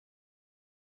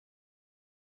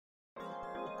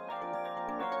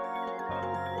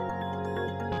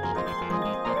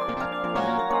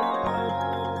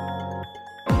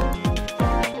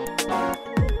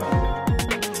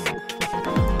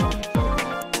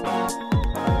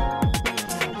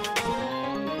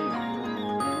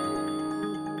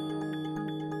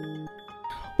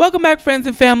Welcome back, friends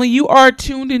and family. You are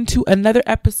tuned into another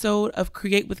episode of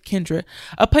Create with Kendra,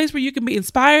 a place where you can be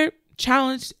inspired,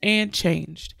 challenged, and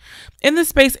changed. In this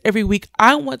space every week,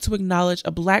 I want to acknowledge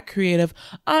a Black creative,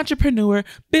 entrepreneur,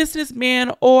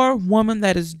 businessman, or woman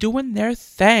that is doing their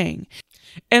thing.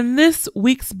 And this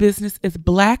week's business is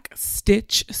Black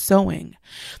Stitch Sewing.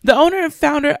 The owner and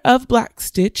founder of Black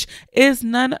Stitch is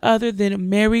none other than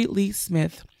Mary Lee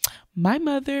Smith, my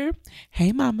mother.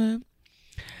 Hey, mama.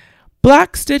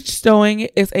 Black Stitch Sewing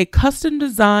is a custom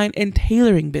design and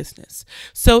tailoring business.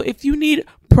 So if you need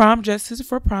prom dresses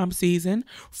for prom season,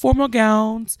 formal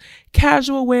gowns,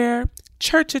 casual wear,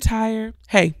 church attire,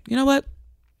 hey, you know what?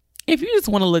 If you just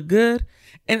want to look good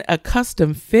in a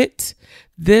custom fit,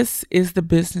 this is the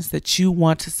business that you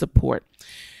want to support.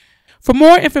 For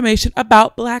more information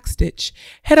about Black Stitch,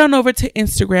 head on over to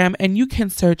Instagram and you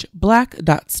can search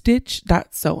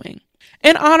black.stitch.sewing.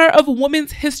 In honor of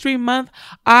Women's History Month,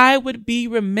 I would be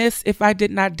remiss if I did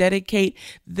not dedicate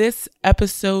this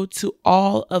episode to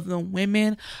all of the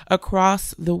women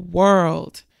across the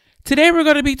world. Today, we're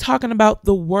going to be talking about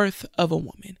the worth of a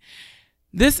woman.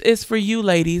 This is for you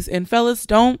ladies, and fellas,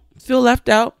 don't feel left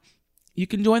out. You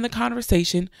can join the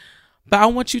conversation, but I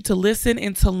want you to listen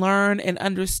and to learn and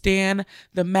understand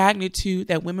the magnitude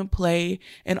that women play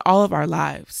in all of our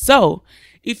lives. So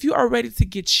if you are ready to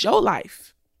get your life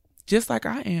just like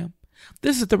I am,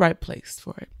 this is the right place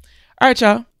for it. All right,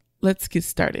 y'all, let's get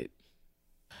started.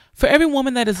 For every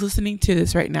woman that is listening to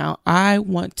this right now, I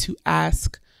want to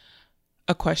ask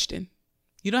a question.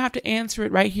 You don't have to answer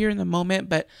it right here in the moment,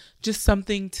 but just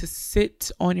something to sit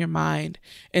on your mind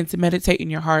and to meditate in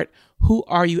your heart. Who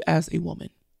are you as a woman?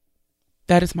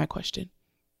 That is my question.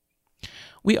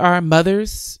 We are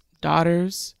mothers,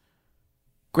 daughters,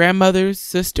 grandmothers,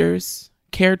 sisters,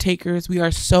 caretakers. We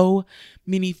are so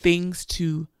many things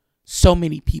to so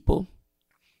many people.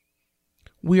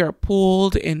 We are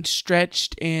pulled and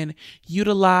stretched and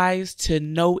utilized to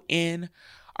no end.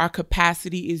 Our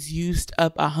capacity is used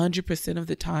up 100% of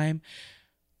the time.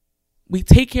 We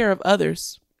take care of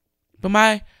others. But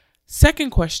my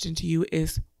second question to you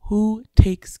is, who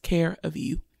takes care of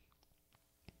you?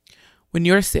 When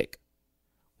you're sick,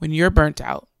 when you're burnt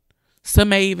out, some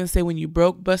may even say when you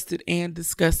broke, busted, and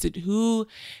disgusted, who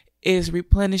is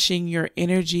replenishing your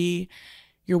energy,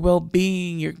 your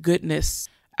well-being, your goodness?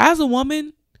 As a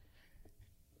woman,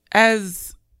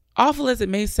 as awful as it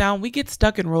may sound, we get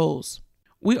stuck in roles.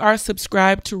 We are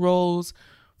subscribed to roles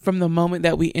from the moment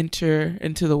that we enter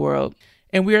into the world.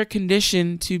 And we are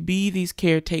conditioned to be these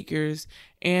caretakers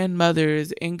and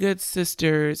mothers and good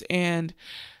sisters and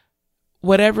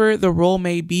whatever the role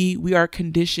may be. We are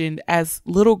conditioned as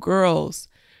little girls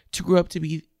to grow up to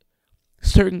be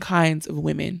certain kinds of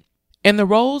women. And the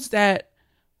roles that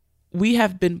we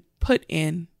have been put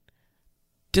in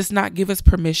does not give us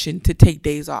permission to take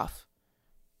days off.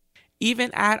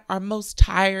 Even at our most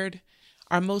tired,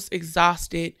 our most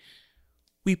exhausted,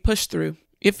 we push through.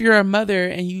 If you're a mother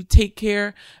and you take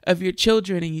care of your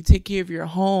children and you take care of your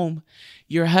home,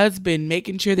 your husband,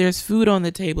 making sure there's food on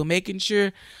the table, making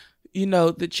sure,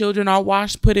 the children are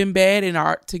washed, put in bed, and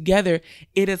are together,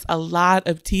 it is a lot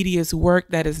of tedious work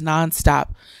that is nonstop.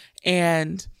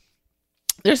 And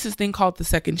there's this thing called the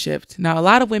second shift. Now, a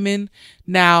lot of women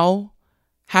now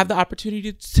have the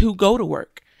opportunity to go to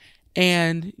work.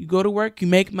 And you go to work, you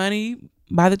make money.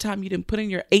 By the time you didn't put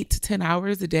in your 8 to 10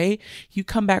 hours a day, you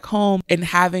come back home and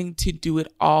having to do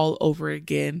it all over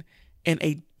again in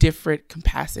a different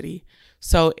capacity.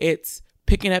 So it's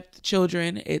picking up the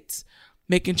children. It's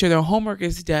making sure their homework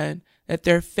is done, that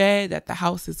they're fed, that the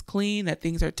house is clean, that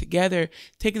things are together,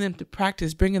 taking them to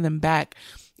practice, bringing them back.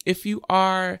 If you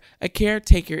are a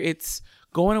caretaker, it's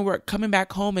going to work, coming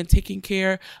back home and taking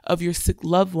care of your sick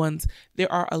loved ones.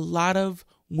 There are a lot of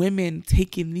women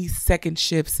taking these second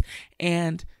shifts,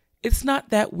 and it's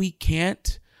not that we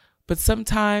can't, but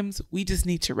sometimes we just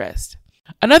need to rest.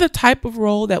 Another type of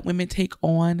role that women take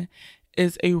on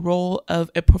is a role of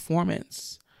a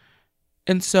performance.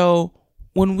 And so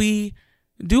when we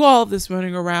do all of this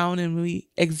running around and we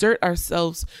exert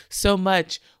ourselves so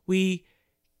much, we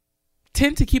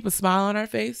tend to keep a smile on our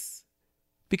face,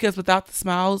 because without the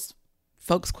smiles,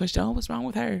 folks question, oh, what's wrong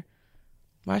with her?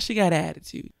 Why she got an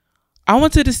attitude? I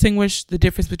want to distinguish the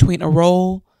difference between a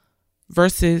role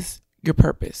versus your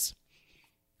purpose.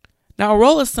 Now, a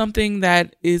role is something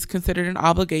that is considered an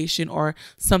obligation or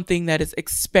something that is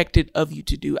expected of you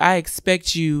to do. I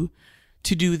expect you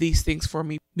to do these things for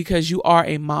me because you are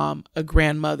a mom, a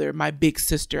grandmother, my big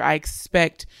sister. I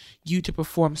expect you to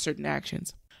perform certain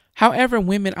actions. However,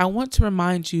 women, I want to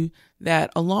remind you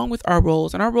that along with our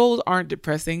roles, and our roles aren't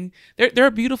depressing, they're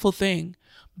a beautiful thing,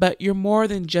 but you're more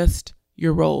than just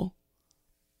your role.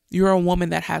 You're a woman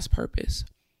that has purpose.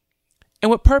 And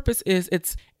what purpose is,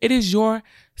 it is your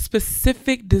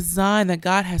specific design that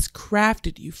God has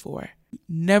crafted you for.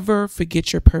 Never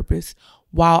forget your purpose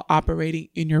while operating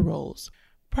in your roles.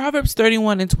 Proverbs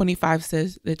 31:25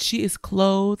 says that she is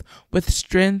clothed with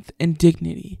strength and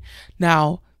dignity.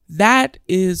 Now, that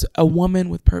is a woman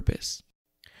with purpose.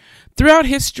 Throughout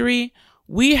history,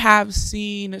 we have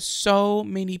seen so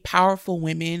many powerful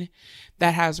women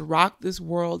that has rocked this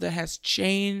world, that has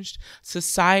changed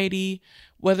society,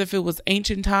 whether if it was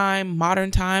ancient time,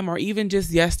 modern time, or even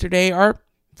just yesterday or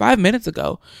 5 minutes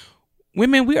ago.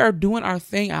 Women, we are doing our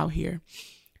thing out here.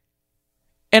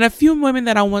 And a few women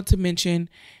that I want to mention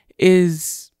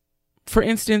is, for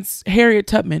instance, Harriet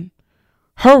Tubman.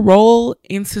 Her role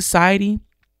in society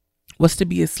was to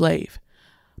be a slave,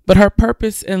 but her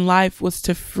purpose in life was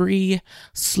to free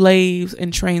slaves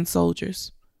and train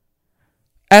soldiers.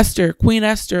 Esther, Queen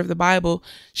Esther of the Bible,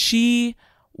 she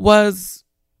was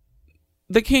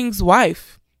the king's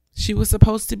wife. She was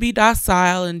supposed to be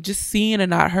docile and just seen and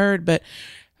not heard, but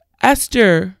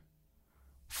Esther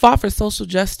fought for social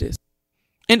justice.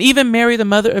 And even Mary, the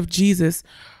mother of Jesus,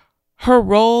 her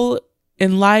role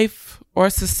in life or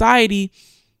society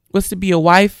was to be a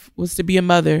wife, was to be a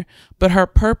mother, but her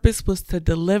purpose was to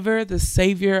deliver the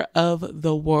Savior of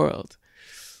the world.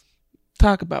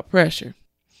 Talk about pressure.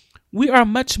 We are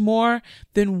much more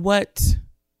than what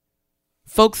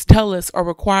folks tell us or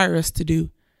require us to do,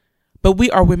 but we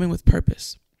are women with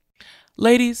purpose.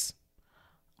 Ladies,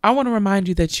 I want to remind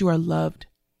you that you are loved.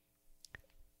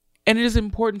 And it is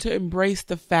important to embrace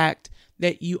the fact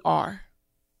that you are.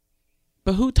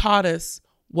 But who taught us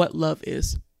what love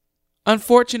is?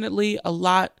 Unfortunately, a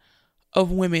lot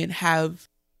of women have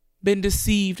been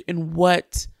deceived in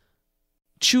what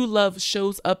true love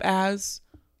shows up as,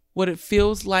 what it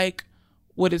feels like,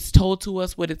 what it's told to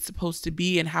us, what it's supposed to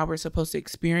be, and how we're supposed to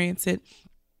experience it.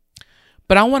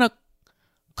 But I want to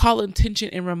call attention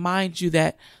and remind you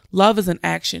that love is an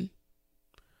action.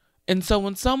 And so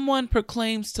when someone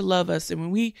proclaims to love us, and when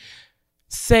we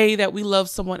say that we love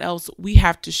someone else, we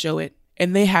have to show it,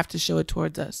 and they have to show it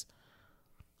towards us.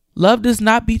 Love does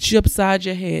not beat you upside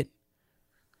your head.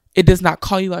 It does not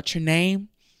call you out your name.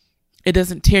 It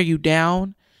doesn't tear you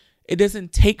down. It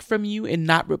doesn't take from you and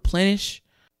not replenish.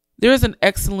 There is an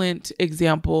excellent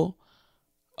example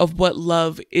of what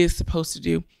love is supposed to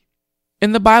do.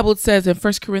 In the Bible, it says in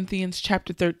 1 Corinthians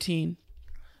chapter 13,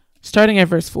 starting at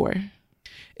verse 4,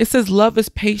 it says, love is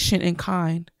patient and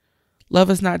kind. Love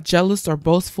is not jealous or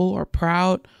boastful or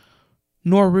proud,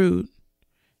 nor rude.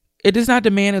 It does not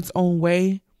demand its own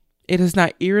way. It is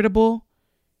not irritable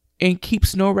and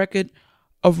keeps no record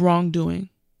of wrongdoing.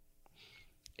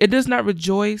 It does not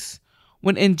rejoice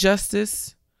when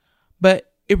injustice,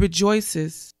 but it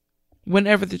rejoices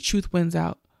whenever the truth wins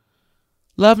out.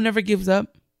 Love never gives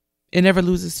up. It never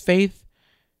loses faith.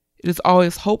 It is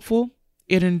always hopeful.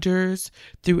 It endures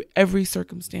through every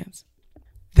circumstance.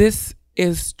 This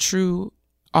is true,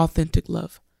 authentic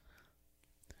love.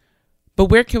 But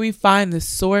where can we find this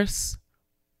source?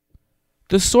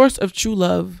 The source of true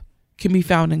love can be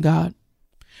found in God.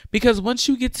 Because once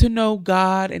you get to know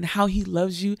God and how he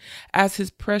loves you as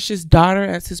his precious daughter,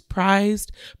 as his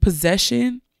prized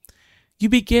possession, you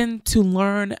begin to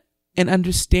learn and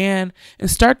understand and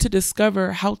start to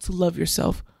discover how to love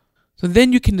yourself. So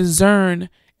then you can discern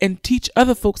and teach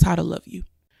other folks how to love you.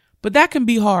 But that can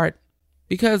be hard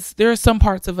because there are some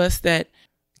parts of us that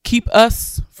keep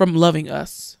us from loving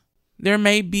us. There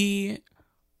may be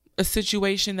a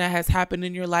situation that has happened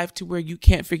in your life to where you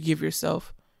can't forgive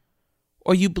yourself,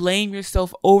 or you blame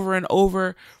yourself over and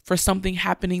over for something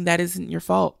happening that isn't your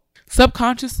fault.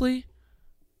 Subconsciously,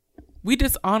 we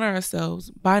dishonor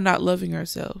ourselves by not loving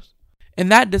ourselves.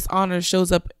 And that dishonor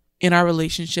shows up in our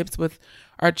relationships with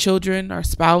our children, our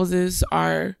spouses,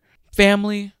 our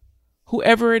family,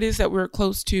 whoever it is that we're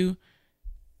close to,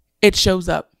 it shows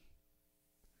up.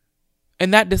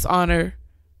 And that dishonor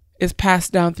is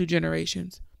passed down through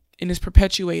generations and is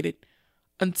perpetuated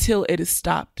until it is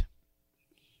stopped.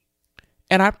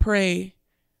 And I pray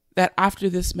that after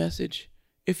this message,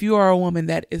 if you are a woman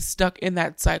that is stuck in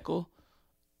that cycle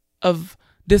of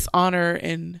dishonor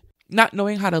and not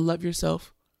knowing how to love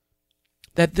yourself,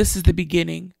 that this is the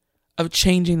beginning of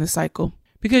changing the cycle.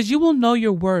 Because you will know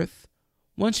your worth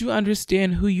once you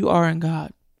understand who you are in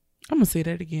God. I'm going to say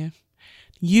that again.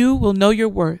 You will know your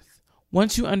worth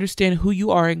once you understand who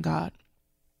you are in God.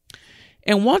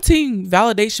 And wanting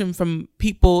validation from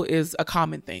people is a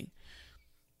common thing.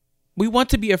 We want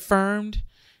to be affirmed,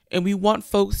 and we want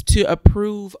folks to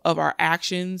approve of our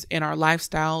actions and our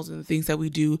lifestyles and the things that we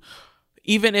do,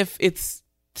 even if it's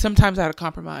sometimes out of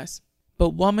compromise.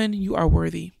 But woman, you are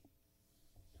worthy.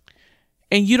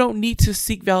 And you don't need to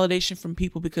seek validation from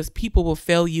people because people will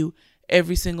fail you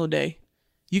every single day.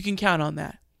 You can count on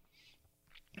that.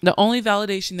 The only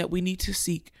validation that we need to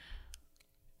seek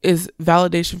is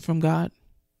validation from God.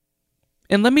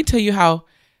 And let me tell you how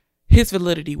his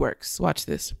validity works. Watch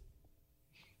this.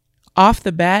 Off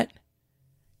the bat,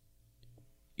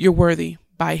 you're worthy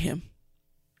by him.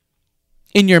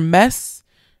 In your mess,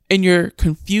 in your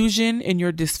confusion, in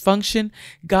your dysfunction,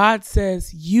 God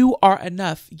says you are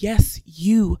enough. Yes,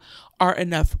 you are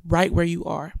enough right where you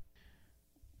are.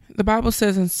 The Bible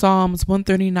says in Psalms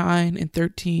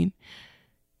 139:13,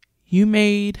 you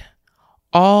made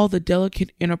all the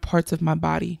delicate inner parts of my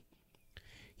body.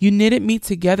 You knitted me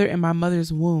together in my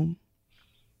mother's womb.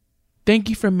 Thank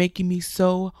you for making me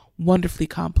so wonderfully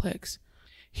complex.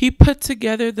 He put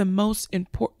together the most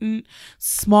important,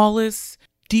 smallest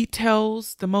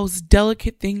details, the most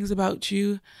delicate things about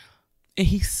you, and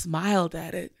he smiled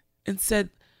at it and said,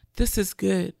 this is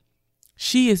good.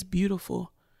 She is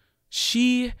beautiful.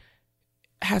 She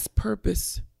has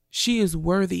purpose. She is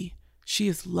worthy. She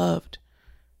is loved.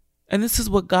 And this is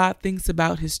what God thinks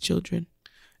about his children.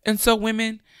 And so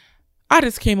women, I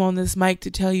just came on this mic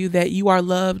to tell you that you are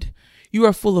loved, you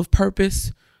are full of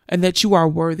purpose, and that you are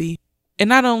worthy. And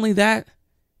not only that,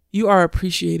 you are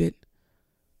appreciated.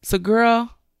 So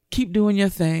girl, keep doing your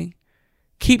thing.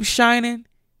 Keep shining,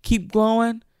 keep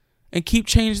glowing, and keep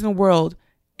changing the world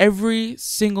every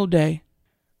single day.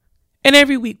 And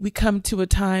every week we come to a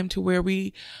time to where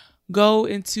we go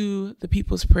into the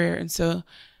people's prayer. And so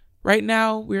right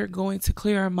now we're going to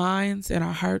clear our minds and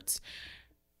our hearts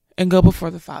and go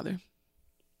before the Father.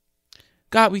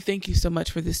 God, we thank you so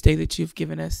much for this day that you've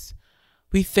given us.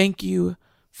 We thank you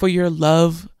for your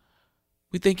love.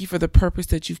 We thank you for the purpose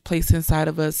that you've placed inside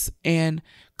of us and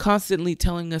constantly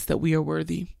telling us that we are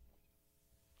worthy.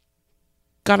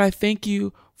 God, I thank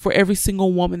you for every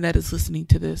single woman that is listening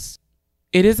to this.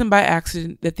 It isn't by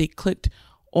accident that they clicked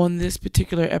on this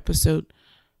particular episode.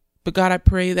 But God, I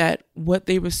pray that what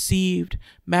they received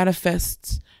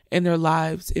manifests in their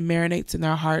lives. It marinates in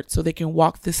their hearts so they can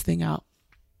walk this thing out.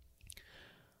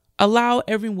 Allow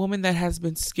every woman that has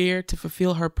been scared to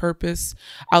fulfill her purpose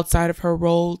outside of her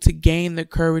role to gain the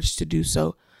courage to do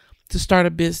so, to start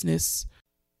a business,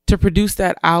 to produce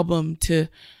that album, to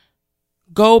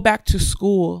go back to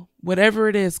school, whatever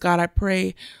it is. God, I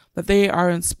pray that they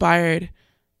are inspired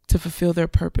to fulfill their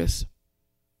purpose.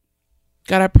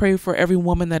 God, I pray for every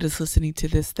woman that is listening to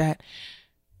this, that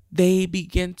they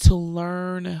begin to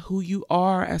learn who you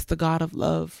are as the God of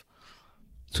love,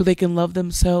 so they can love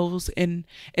themselves and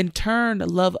in turn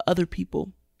love other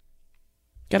people.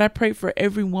 God, I pray for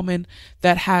every woman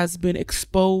that has been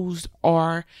exposed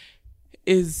or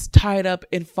is tied up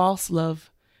in false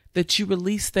love, that you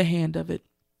release the hand of it.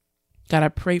 God, I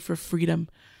pray for freedom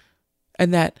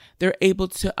and that they're able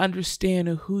to understand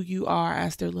who you are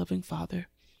as their loving Father.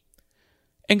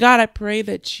 And God, I pray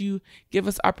that you give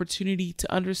us opportunity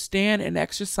to understand and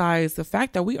exercise the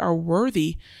fact that we are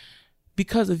worthy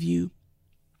because of you.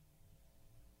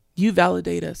 You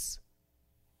validate us.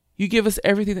 You give us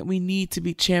everything that we need to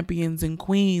be champions and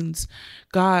queens.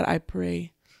 God, I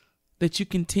pray that you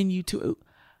continue to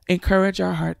encourage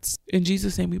our hearts. In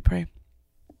Jesus' name we pray.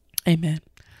 Amen.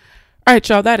 All right,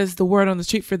 y'all, that is the word on the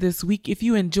street for this week. If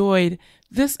you enjoyed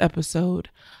this episode,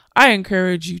 I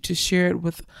encourage you to share it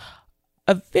with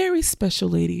a very special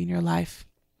lady in your life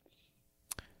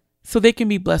so they can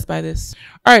be blessed by this.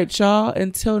 All right, y'all,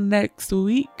 until next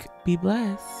week, be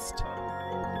blessed.